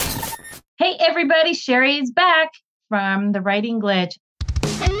Hey, everybody, Sherry is back from the Writing Glitch.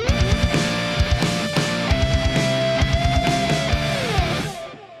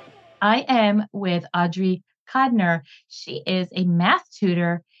 I am with Audrey Codner. She is a math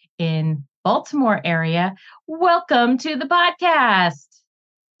tutor in Baltimore area. Welcome to the podcast.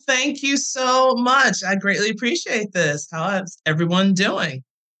 Thank you so much. I greatly appreciate this. How is everyone doing?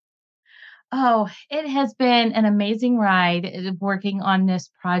 Oh, it has been an amazing ride working on this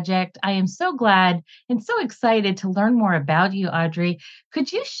project. I am so glad and so excited to learn more about you, Audrey.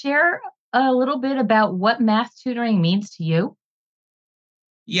 Could you share a little bit about what math tutoring means to you?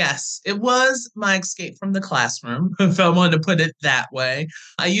 Yes, it was my escape from the classroom, if I want to put it that way.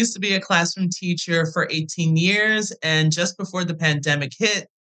 I used to be a classroom teacher for 18 years, and just before the pandemic hit,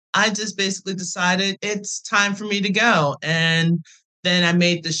 I just basically decided it's time for me to go. And then I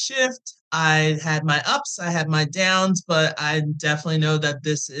made the shift. I had my ups, I had my downs, but I definitely know that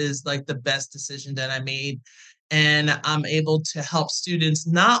this is like the best decision that I made. And I'm able to help students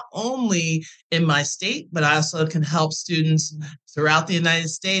not only in my state, but I also can help students throughout the United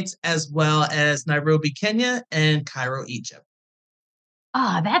States, as well as Nairobi, Kenya, and Cairo, Egypt.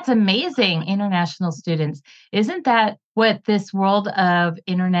 Ah, that's amazing. International students. Isn't that what this world of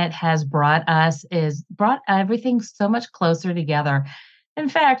internet has brought us is brought everything so much closer together. In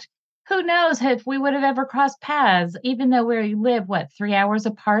fact, who knows if we would have ever crossed paths, even though we live, what, 3 hours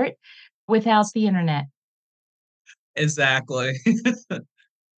apart without the internet. Exactly.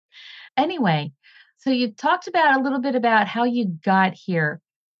 Anyway, so you talked about a little bit about how you got here.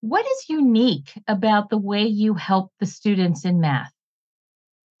 What is unique about the way you help the students in math?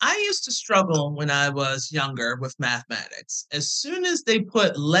 I used to struggle when I was younger with mathematics. As soon as they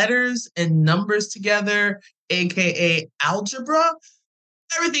put letters and numbers together, AKA algebra,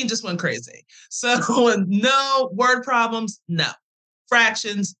 everything just went crazy. So, no word problems, no.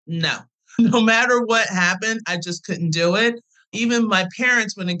 Fractions, no. No matter what happened, I just couldn't do it. Even my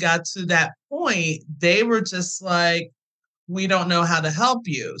parents, when it got to that point, they were just like, we don't know how to help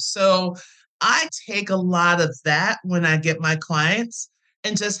you. So I take a lot of that when I get my clients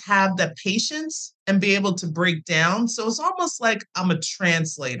and just have the patience and be able to break down. So it's almost like I'm a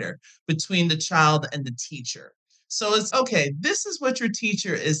translator between the child and the teacher. So it's okay, this is what your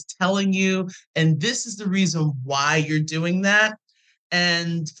teacher is telling you, and this is the reason why you're doing that.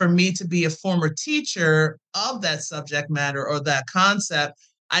 And for me to be a former teacher of that subject matter or that concept,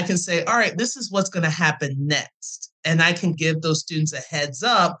 I can say, all right, this is what's going to happen next. And I can give those students a heads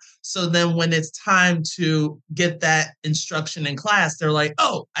up. So then when it's time to get that instruction in class, they're like,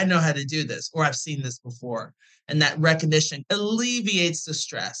 oh, I know how to do this, or I've seen this before. And that recognition alleviates the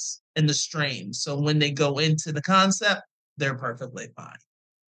stress and the strain. So when they go into the concept, they're perfectly fine.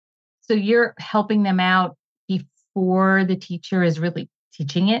 So you're helping them out before the teacher is really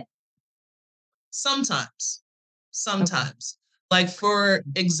teaching it? Sometimes, Okay. sometimes. Like, for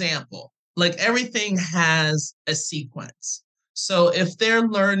example, like everything has a sequence. So if they're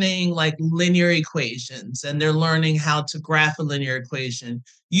learning like linear equations and they're learning how to graph a linear equation,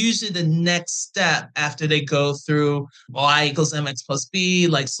 usually the next step after they go through y equals mx plus b,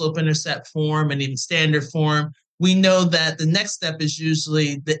 like slope intercept form and even standard form, we know that the next step is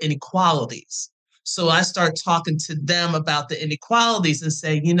usually the inequalities. So I start talking to them about the inequalities and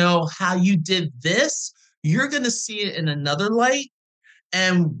say, you know, how you did this, you're going to see it in another light.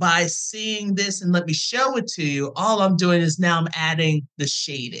 And by seeing this and let me show it to you, all I'm doing is now I'm adding the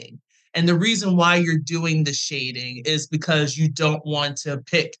shading. And the reason why you're doing the shading is because you don't want to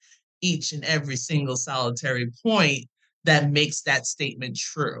pick each and every single solitary point that makes that statement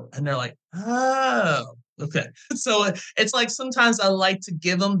true. And they're like, oh, okay. So it's like sometimes I like to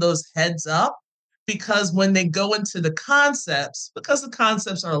give them those heads up because when they go into the concepts, because the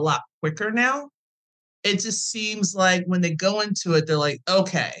concepts are a lot quicker now, it just seems like when they go into it, they're like,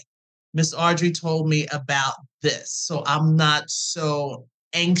 okay, Miss Audrey told me about this. So I'm not so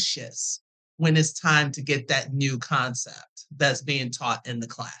anxious when it's time to get that new concept that's being taught in the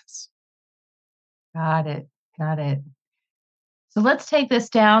class. Got it. Got it. So let's take this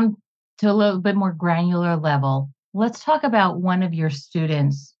down to a little bit more granular level. Let's talk about one of your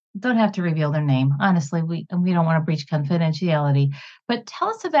students. Don't have to reveal their name. Honestly, we don't want to breach confidentiality. But tell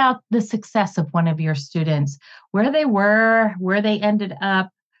us about the success of one of your students, where they were, where they ended up,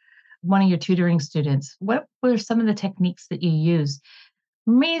 one of your tutoring students. What were some of the techniques that you used?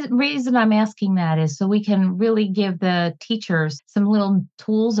 Reason I'm asking that is so we can really give the teachers some little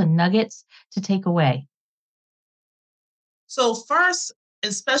tools and nuggets to take away. So, first,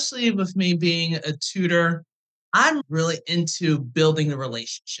 especially with me being a tutor, I'm really into building the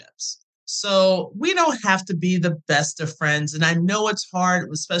relationships. So we don't have to be the best of friends. And I know it's hard,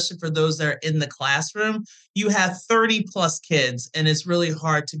 especially for those that are in the classroom. You have 30 plus kids, and it's really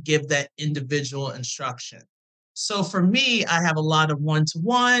hard to give that individual instruction. So for me, I have a lot of one to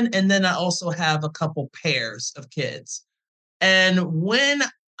one, and then I also have a couple pairs of kids. And when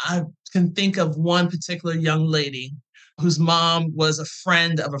I can think of one particular young lady whose mom was a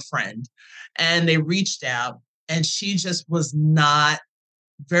friend of a friend, and they reached out, and she just was not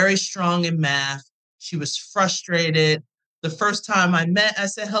very strong in math. She was frustrated. The first time I met, I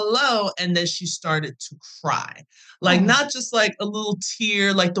said hello, and then she started to cry. Like, Oh, not just like a little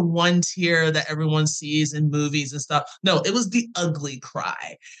tear, like the one tear that everyone sees in movies and stuff. No, it was the ugly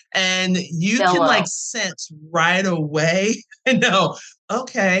cry. And you can like yellow. sense right away, you know,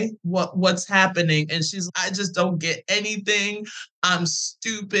 okay, what's happening? And she's, I just don't get anything. I'm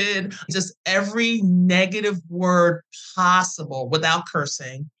stupid. Just every negative word possible without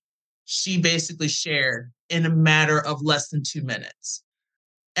cursing, she basically shared in a matter of less than 2 minutes.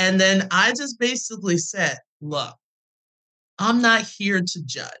 And then I just basically said, look, I'm not here to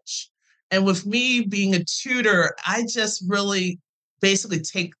judge. And with me being a tutor, I just really basically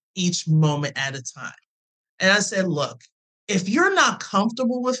take each moment at a time. And I said, look, if you're not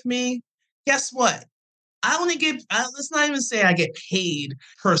comfortable with me, guess what? I only get, let's not even say I get paid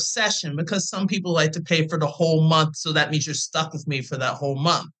per session because some people like to pay for the whole month. So that means you're stuck with me for that whole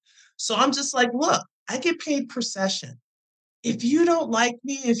month. So I'm just like, look, I get paid per session. If you don't like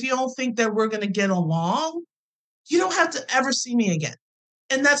me, if you don't think that we're going to get along, you don't have to ever see me again.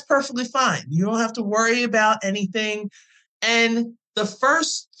 And that's perfectly fine. You don't have to worry about anything. And the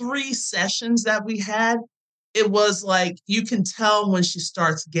first 3 sessions that we had, it was like you can tell when she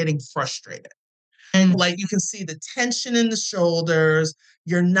starts getting frustrated. And like you can see the tension in the shoulders.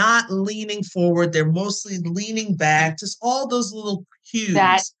 You're not leaning forward. They're mostly leaning back, just all those little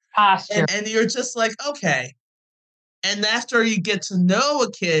That cues. posture. And you're just like, okay. And after you get to know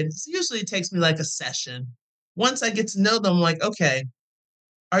a kid, usually it takes me like a session. Once I get to know them, I'm like, okay,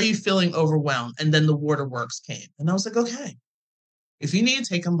 are you feeling overwhelmed? And then the waterworks came. And I was like, okay, if you need to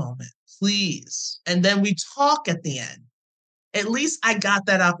take a moment, please. And then we talk at the end. At least I got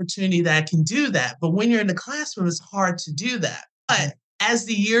that opportunity that I can do that. But when you're in the classroom, it's hard to do that. But as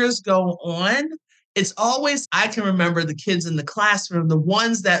the years go on, it's always, I can remember the kids in the classroom, the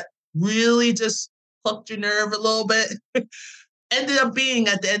ones that really just plucked your nerve a little bit, ended up being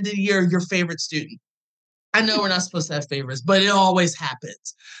at the end of the year your favorite student. I know we're not supposed to have favorites, but it always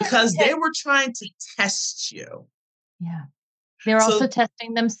happens because they were trying to test you. Yeah. They're also So,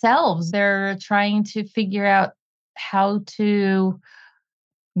 testing themselves. They're trying to figure out how to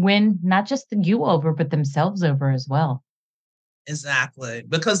win not just you over, but themselves over as well. exactly,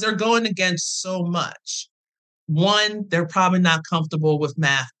 because they're going against so much. One, they're probably not comfortable with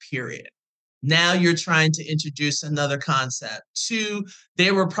math, period. Now you're trying to introduce another concept. Two,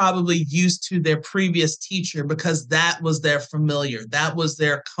 they were probably used to their previous teacher because that was their familiar, that was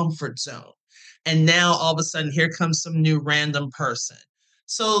their comfort zone. And now all of a sudden, here comes some new random person.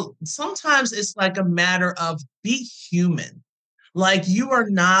 So sometimes it's like a matter of be human. Like you are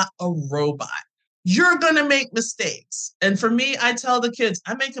not a robot. You're going to make mistakes. And for me, I tell the kids,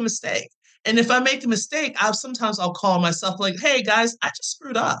 I make a mistake. And if I make a mistake, I'll call myself like, hey guys, I just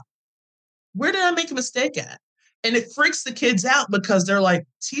screwed up. Where did I make a mistake at? And it freaks the kids out because they're like,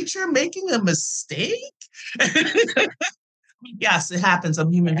 teacher making a mistake? Yes, it happens. I'm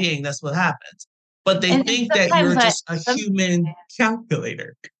a human Yeah. being. That's what happens. But they And think that sometimes you're just a human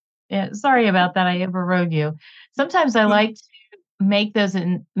calculator. yeah, sorry about that. I overrode you. Sometimes I like to make those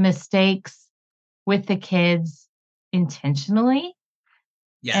mistakes with the kids intentionally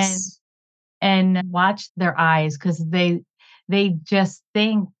and Yes. watch their eyes because they just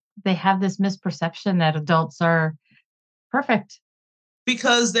think they have this misperception that adults are perfect.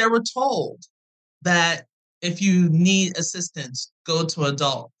 Because they were told that if you need assistance, go to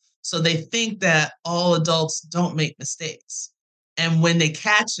adult. So they think that all adults don't make mistakes. And when they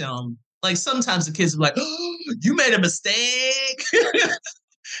catch them, like sometimes the kids are like, oh, you made a mistake.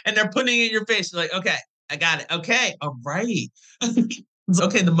 And they're putting it in your face. You're like, okay, I got it. Okay, all right.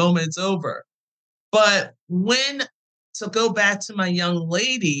 Okay, the moment's over. But when, to go back to my young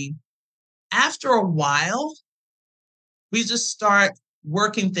lady, after a while, we just start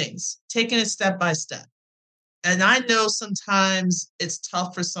working things, taking it step by step. And I know sometimes it's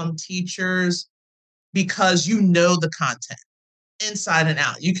tough for some teachers because you know the content inside and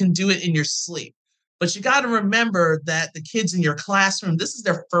out. You can do it in your sleep. But you got to remember that the kids in your classroom, this is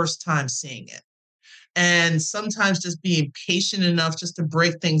their first time seeing it. And sometimes just being patient enough just to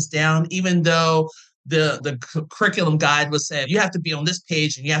break things down, even though the curriculum guide would say, you have to be on this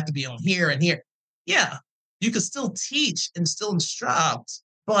page and you have to be on here and here. Yeah, you can still teach and still instruct,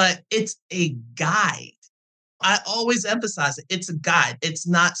 but it's a guide. I always emphasize it. It's a guide. It's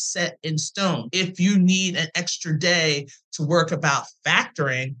not set in stone. If you need an extra day to work about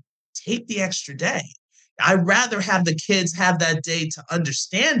factoring, take the extra day. I'd rather have the kids have that day to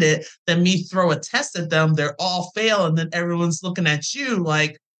understand it than me throw a test at them. They're all fail. And then everyone's looking at you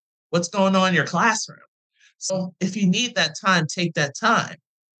like, what's going on in your classroom? So if you need that time, take that time.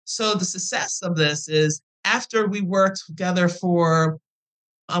 So the success of this is after we worked together for,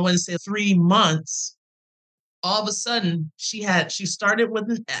 I want to say 3 months, all of a sudden she started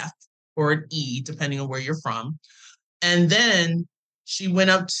with an F or an E, depending on where you're from. And then she went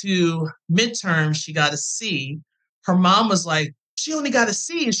up to midterm, she got a C. Her mom was like, she only got a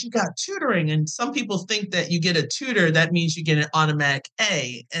C and she got tutoring. And some people think that you get a tutor, that means you get an automatic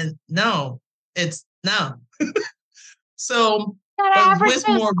A. And no, it's no. So Gotta average with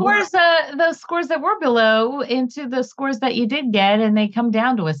more work, those scores that were below into the scores that you did get, and they come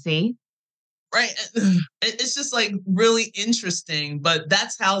down to a C. right? It's just like really interesting, but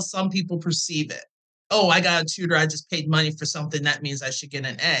that's how some people perceive it. Oh, I got a tutor, I just paid money for something, that means I should get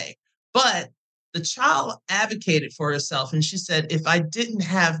an A. But the child advocated for herself and she said, if I didn't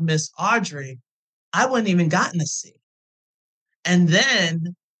have Miss Audrey, I wouldn't even gotten a C. And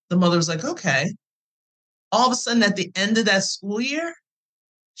then the mother was like, okay. All of a sudden, at the end of that school year,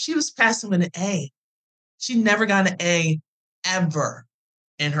 she was passing with an A. She never got an A ever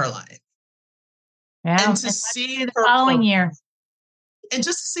in her life. Yeah, And to and see the her following year. and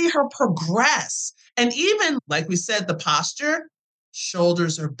just to see her progress. And even like we said, the posture,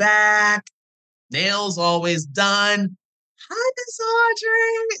 shoulders are back, nails always done. Hi, Miss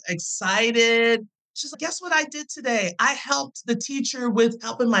Audrey. Excited. She's like, guess what I did today? I helped the teacher with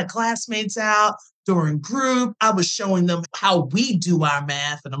helping my classmates out during group. I was showing them how we do our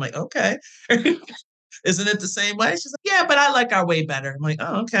math. And I'm like, okay. Isn't it the same way? She's like, yeah, but I like our way better. I'm like,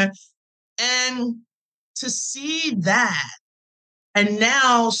 oh, okay. And to see that, and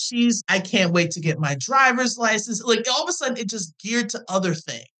now I can't wait to get my driver's license. Like all of a sudden, it just geared to other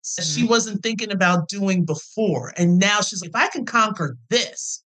things that she wasn't thinking about doing before. And now she's like, if I can conquer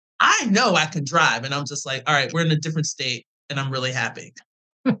this, I know I can drive. And I'm just like, all right, we're in a different state and I'm really happy.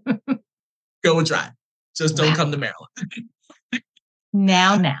 Go and drive. Just don't come to Maryland.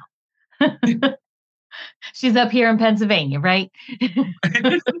 Now. She's up here in Pennsylvania, right?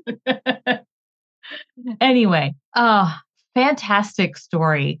 Anyway, fantastic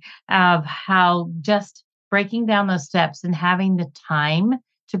story of how just breaking down those steps and having the time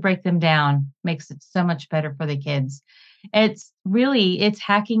to break them down makes it so much better for the kids. It's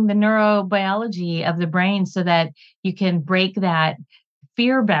hacking the neurobiology of the brain so that you can break that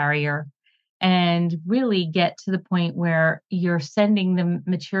fear barrier and really get to the point where you're sending the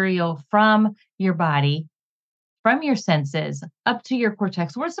material from your body, from your senses up to your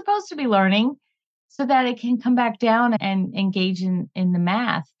cortex. We're supposed to be learning so that it can come back down and engage in the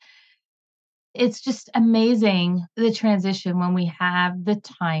math. It's just amazing the transition when we have the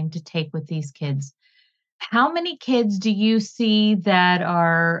time to take with these kids. How many kids do you see that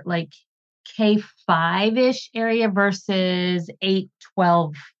are like K5-ish area versus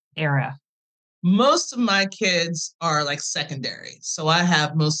 8-12 era? Most of my kids are like secondary. So I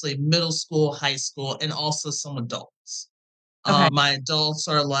have mostly middle school, high school, and also some adults. Okay. My adults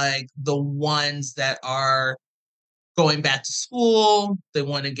are like the ones that are going back to school. They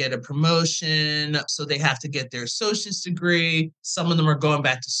want to get a promotion, so they have to get their associate's degree. Some of them are going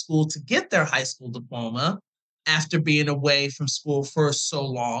back to school to get their high school diploma after being away from school for so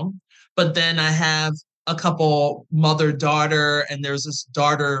long. But then I have a couple mother-daughter, and there's this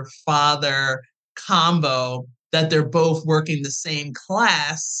daughter-father combo that they're both working the same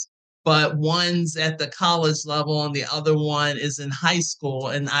class, but one's at the college level and the other one is in high school,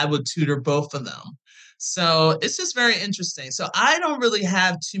 and I would tutor both of them. So it's just very interesting. So I don't really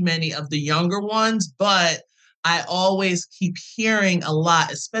have too many of the younger ones, but I always keep hearing a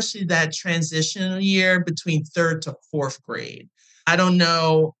lot, especially that transitional year between third to fourth grade. I don't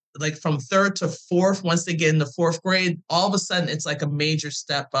know, like from third to fourth, once they get into fourth grade, all of a sudden it's like a major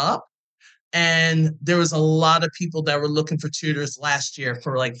step up. And there was a lot of people that were looking for tutors last year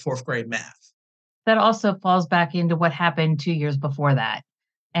for like fourth grade math. That also falls back into what happened 2 years before that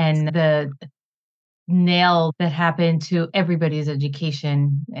and the nail that happened to everybody's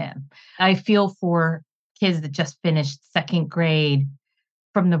education. Yeah. I feel for kids that just finished second grade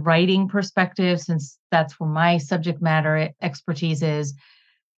from the writing perspective, since that's where my subject matter expertise is.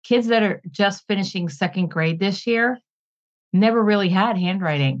 Kids that are just finishing second grade this year never really had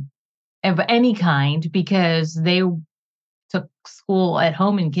handwriting. of any kind because they took school at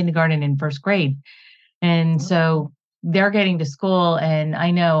home in kindergarten and first grade. And Yep. so they're getting to school, and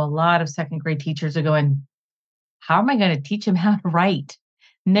I know a lot of second grade teachers are going, how am I going to teach them how to write?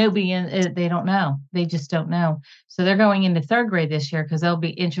 Nobody, they don't know. They just don't know. So they're going into third grade this year because it'll be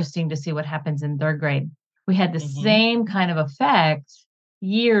interesting to see what happens in third grade. We had the Hmm. same kind of effect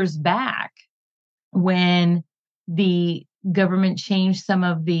years back when the government changed some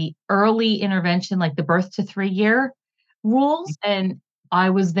of the early intervention, like the birth to 3 year rules. And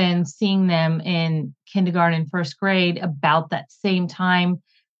I was then seeing them in kindergarten, first grade about that same time,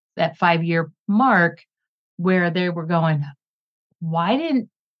 that 5 year mark, where they were going, why didn't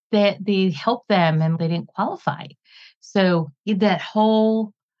they help them and they didn't qualify? So that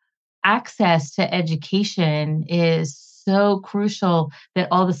whole access to education is so crucial that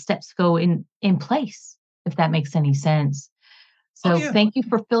all the steps go in place, if that makes any sense. Oh So yeah. thank you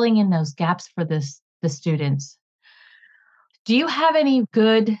for filling in those gaps for the students. Do you have any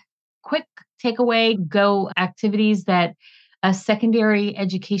good quick takeaway go activities that a secondary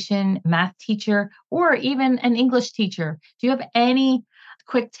education math teacher or even an English teacher, do you have any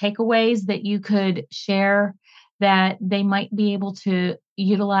quick takeaways that you could share that they might be able to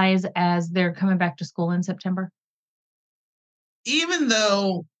utilize as they're coming back to school in September? Even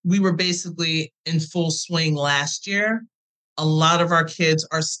though we were basically in full swing last year, a lot of our kids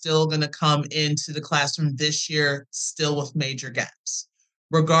are still going to come into the classroom this year still with major gaps.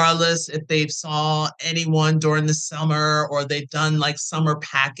 Regardless if they've saw anyone during the summer or they've done like summer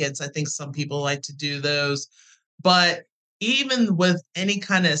packets. I think some people like to do those. But even with any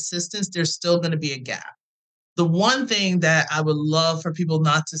kind of assistance, there's still going to be a gap. The one thing that I would love for people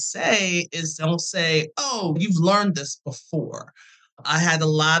not to say is don't say, oh, you've learned this before. I had a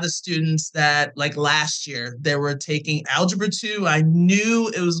lot of students that, like last year, they were taking Algebra 2. I knew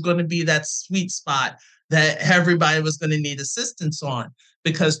it was going to be that sweet spot that everybody was going to need assistance on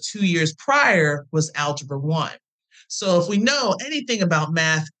because 2 years prior was Algebra 1. So if we know anything about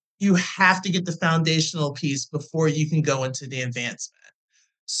math, you have to get the foundational piece before you can go into the advancement.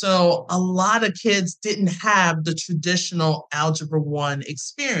 So a lot of kids didn't have the traditional Algebra 1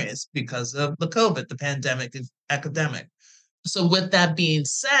 experience because of the COVID, the pandemic, academic. So with that being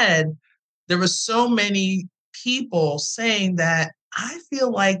said, there were so many people saying that I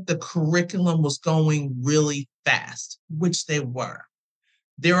feel like the curriculum was going really fast, which they were.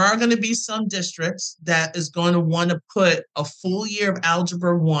 There are going to be some districts that is going to want to put a full year of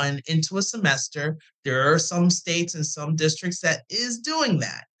Algebra 1 into a semester. There are some states and some districts that is doing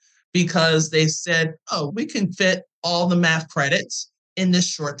that because they said, oh, we can fit all the math credits in this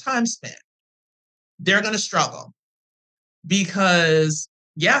short time span. They're going to struggle because,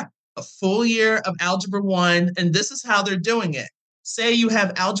 yeah, a full year of Algebra 1, and this is how they're doing it. Say you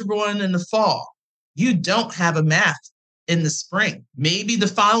have Algebra 1 in the fall, you don't have a math in the spring. Maybe the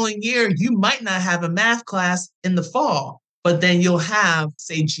following year, you might not have a math class in the fall, but then you'll have,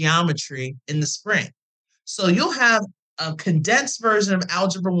 say, geometry in the spring. So you'll have a condensed version of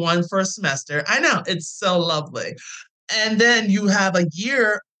Algebra 1 for a semester. I know, it's so lovely. And then you have a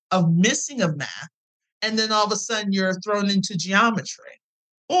year of missing of math, and then all of a sudden you're thrown into geometry.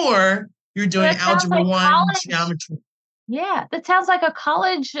 Or you're Well, doing that sounds Algebra like 1, college. geometry. Yeah, that sounds like a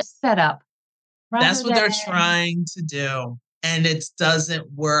college setup That's rather what they're than, trying to do. And it doesn't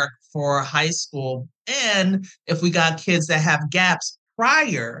work for high school. And if we got kids that have gaps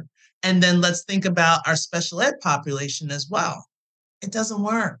prior, and then let's think about our special ed population as well. It doesn't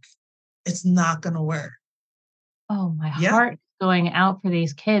work. It's not going to work. oh, my Yeah. heart going out for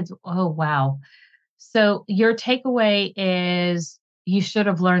these kids. Oh, wow. So your takeaway is you should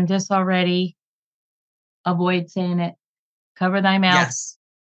have learned this already. Avoid saying it. Cover thy mouth. Yes.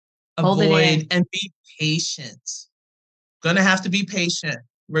 Hold it Avoid in. and be patient. Going to have to be patient.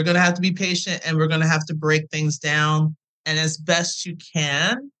 We're going to have to be patient and we're going to have to break things down. And as best you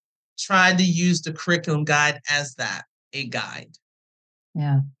can, try to use the curriculum guide as that, a guide.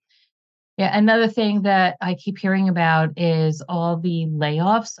 Yeah. Yeah. Another thing that I keep hearing about is all the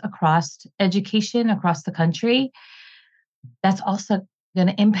layoffs across education across the country. That's also going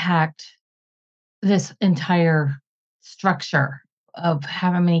to impact this entire structure of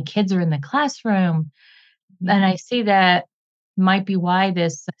how many kids are in the classroom. And I see that might be why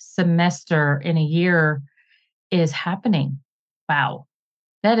this semester in a year is happening. Wow.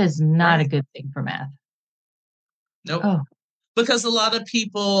 That is not a Right. good thing for math. Nope. Oh, Because a lot of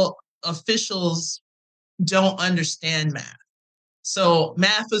people, officials, don't understand math. So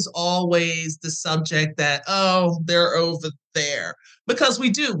math is always the subject that, oh, they're over there. Because we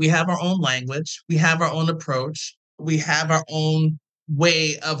do. We have our own language, we have our own approach, we have our own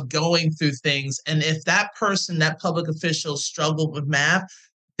way of going through things. And if that person, that public official, struggled with math,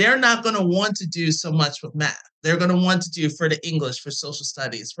 they're not going to want to do so much with math. They're going to want to do for the English, for social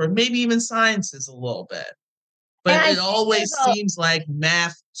studies, for maybe even sciences a little bit. And But I it think always seems like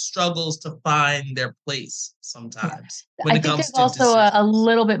math struggles to find their place yeah, sometimes when I it think comes there's to also a decisions.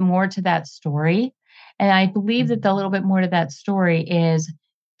 little bit more to that story. And I believe that the Mhm. little bit more to that story is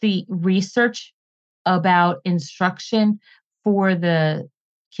the research about instruction for the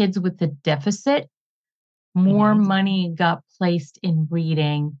kids with the deficit. More Mhm. money got placed in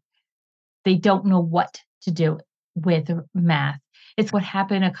reading. They don't know what to do with math. It's what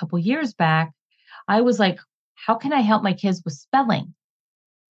happened a couple years back. I was like, how can I help my kids with spelling?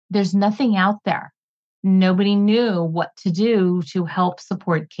 There's nothing out there. Nobody knew what to do to help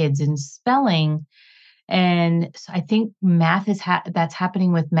support kids in spelling. And so I think math is that's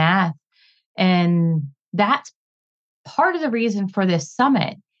happening with math. And that's part of the reason for this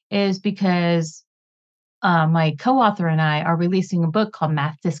summit is because my co-author and I are releasing a book called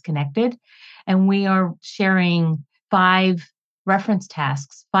Math Disconnected, and we are sharing 5 reference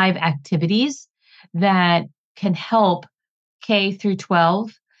tasks, 5 activities that can help K through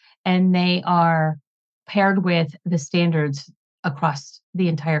 12, and they are paired with the standards across the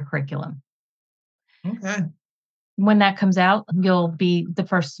entire curriculum. Okay. When that comes out, you'll be the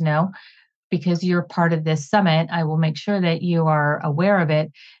first to know because you're part of this summit. I will make sure that you are aware of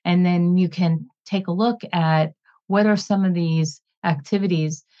it. And then you can take a look at what are some of these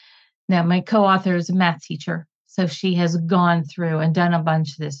activities. Now, my co author is a math teacher. So she has gone through and done a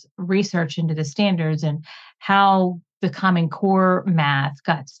bunch of this research into the standards and how the Common Core math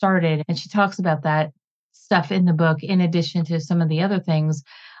got started. And she talks about that stuff in the book, in addition to some of the other things.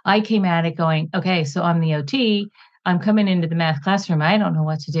 I came at it going, okay, so I'm the OT. I'm coming into the math classroom. I don't know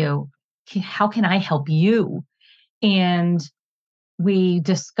what to do. How can I help you? And we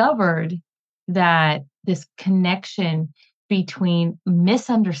discovered that this connection between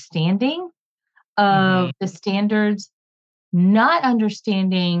misunderstanding of Mhm. the standards, not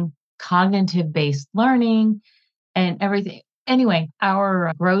understanding cognitive based learning and everything. Anyway,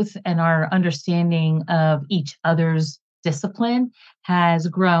 our growth and our understanding of each other's discipline has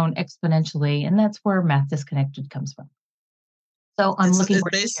grown exponentially. And that's where Math Disconnected comes from. So I'm looking It's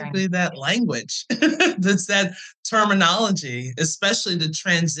forward to sharing. basically that language. That's that terminology, especially the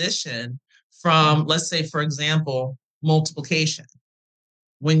transition Yeah. from, let's say, for example, multiplication.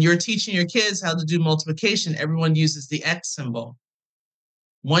 When you're teaching your kids how to do multiplication, everyone uses the X symbol.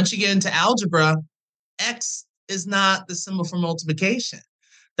 Once you get into algebra, X is not the symbol for multiplication.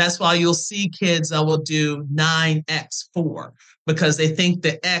 That's why you'll see kids that will do 9x4 because they think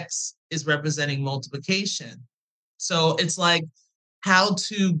the X is representing multiplication. So it's like how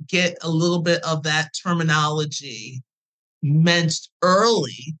to get a little bit of that terminology meant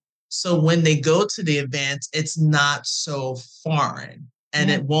early. So when they go to the event, it's not so foreign and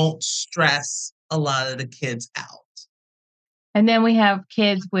Yeah. it won't stress a lot of the kids out. And then we have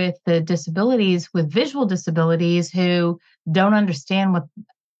kids with the disabilities, with visual disabilities, who don't understand what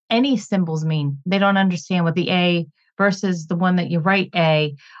any symbols mean. They don't understand what the A versus the one that you write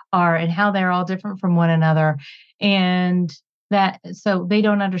A are and how they're all different from one another. And that, so they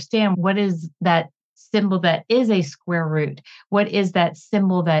don't understand what is that symbol that is a square root? What is that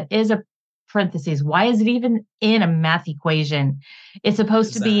symbol that is a parentheses? Why is it even in a math equation? It's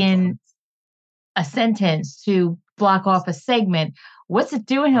supposed to be Exactly. in a sentence to block off a segment. What's it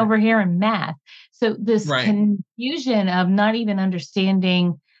doing Right. over here in math? So this Right. confusion of not even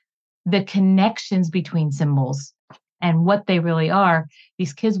understanding the connections between symbols and what they really are.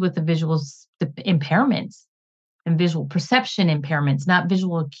 These kids with the the impairments and visual perception impairments, not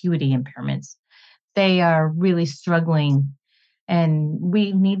visual acuity impairments, they are really struggling. And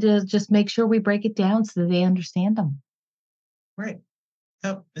we need to just make sure we break it down so that they understand them. Right.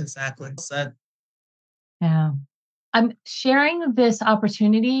 Yep. Exactly. Said. Yeah. I'm sharing this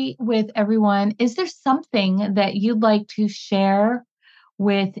opportunity with everyone. Is there something that you'd like to share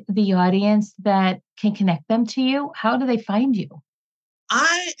with the audience that can connect them to you? How do they find you?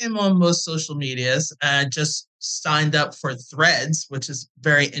 I am on most social medias. I just signed up for Threads, which is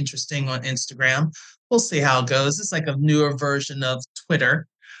very interesting on Instagram. We'll see how it goes. It's like a newer version of Twitter.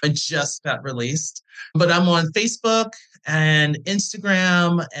 It just got released. But I'm on Facebook and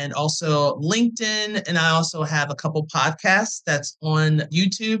Instagram and also LinkedIn. And I also have a couple podcasts that's on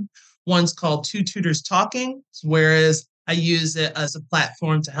YouTube. One's called Two Tutors Talking, whereas I use it as a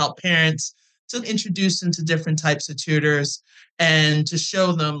platform to help parents to introduce them to different types of tutors and to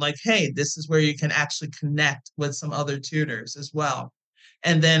show them like, hey, this is where you can actually connect with some other tutors as well.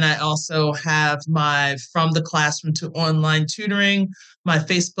 And then I also have my From the Classroom to Online Tutoring, my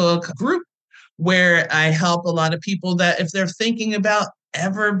Facebook group, where I help a lot of people that if they're thinking about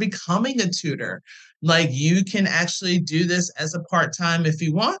ever becoming a tutor, like you can actually do this as a part-time if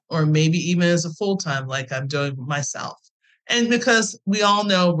you want, or maybe even as a full-time, like I'm doing myself. And because we all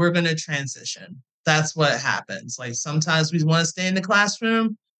know we're going to transition, that's what happens. Like sometimes we want to stay in the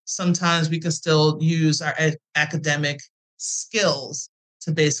classroom, sometimes we can still use our academic skills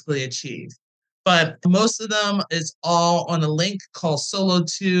to basically achieve. But most of them is all on a link called Solo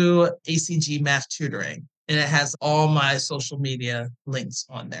to ACG Math Tutoring. And it has all my social media links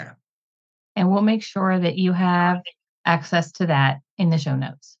on there. And we'll make sure that you have access to that in the show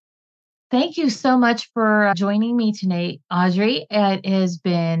notes. Thank you so much for joining me tonight, Audrey. It has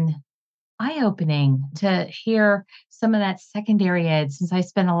been eye-opening to hear some of that secondary ed since I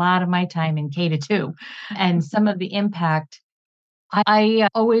spent a lot of my time in K to 2 and some of the impact. I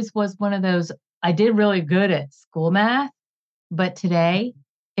always was one of those, I did really good at school math, but today,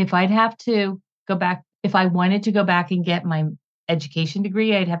 if I'd have to go back, if I wanted to go back and get my education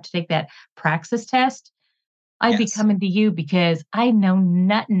degree, I'd have to take that praxis test. I'd be Yes. coming to you because I know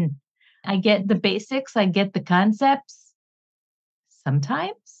nothing. I get the basics, I get the concepts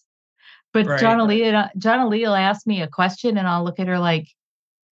sometimes, but Right. John Aaliyah will ask me a question and I'll look at her like,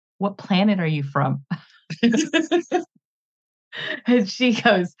 "What planet are you from?" And she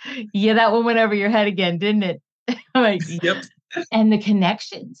goes, "Yeah, that one went over your head again, didn't it?" I'm like, Yep. and the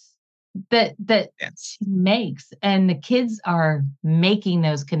connections that Yes. she makes, and the kids are making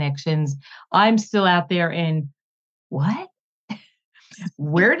those connections. I'm still out there in, "What?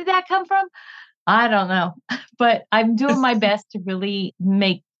 Where did that come from?" I don't know, but I'm doing my best to really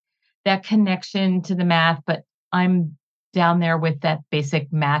make that connection to the math, but I'm down there with that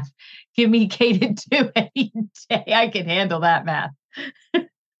basic math. Give me K to 2 any day. I can handle that math.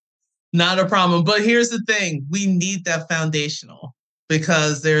 Not a problem. But here's the thing, we need that foundational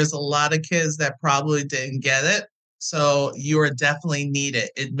because there's a lot of kids that probably didn't get it. So you are definitely needed.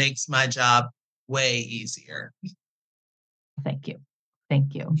 It makes my job way easier. Thank you.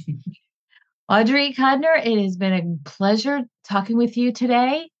 Thank you. Audrey Codner, it has been a pleasure talking with you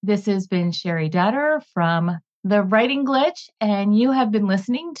today. This has been Sherry Dutter from The Writing Glitch, and you have been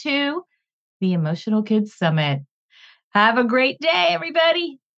listening to the Emotional Kids Summit. Have a great day,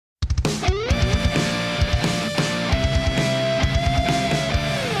 everybody.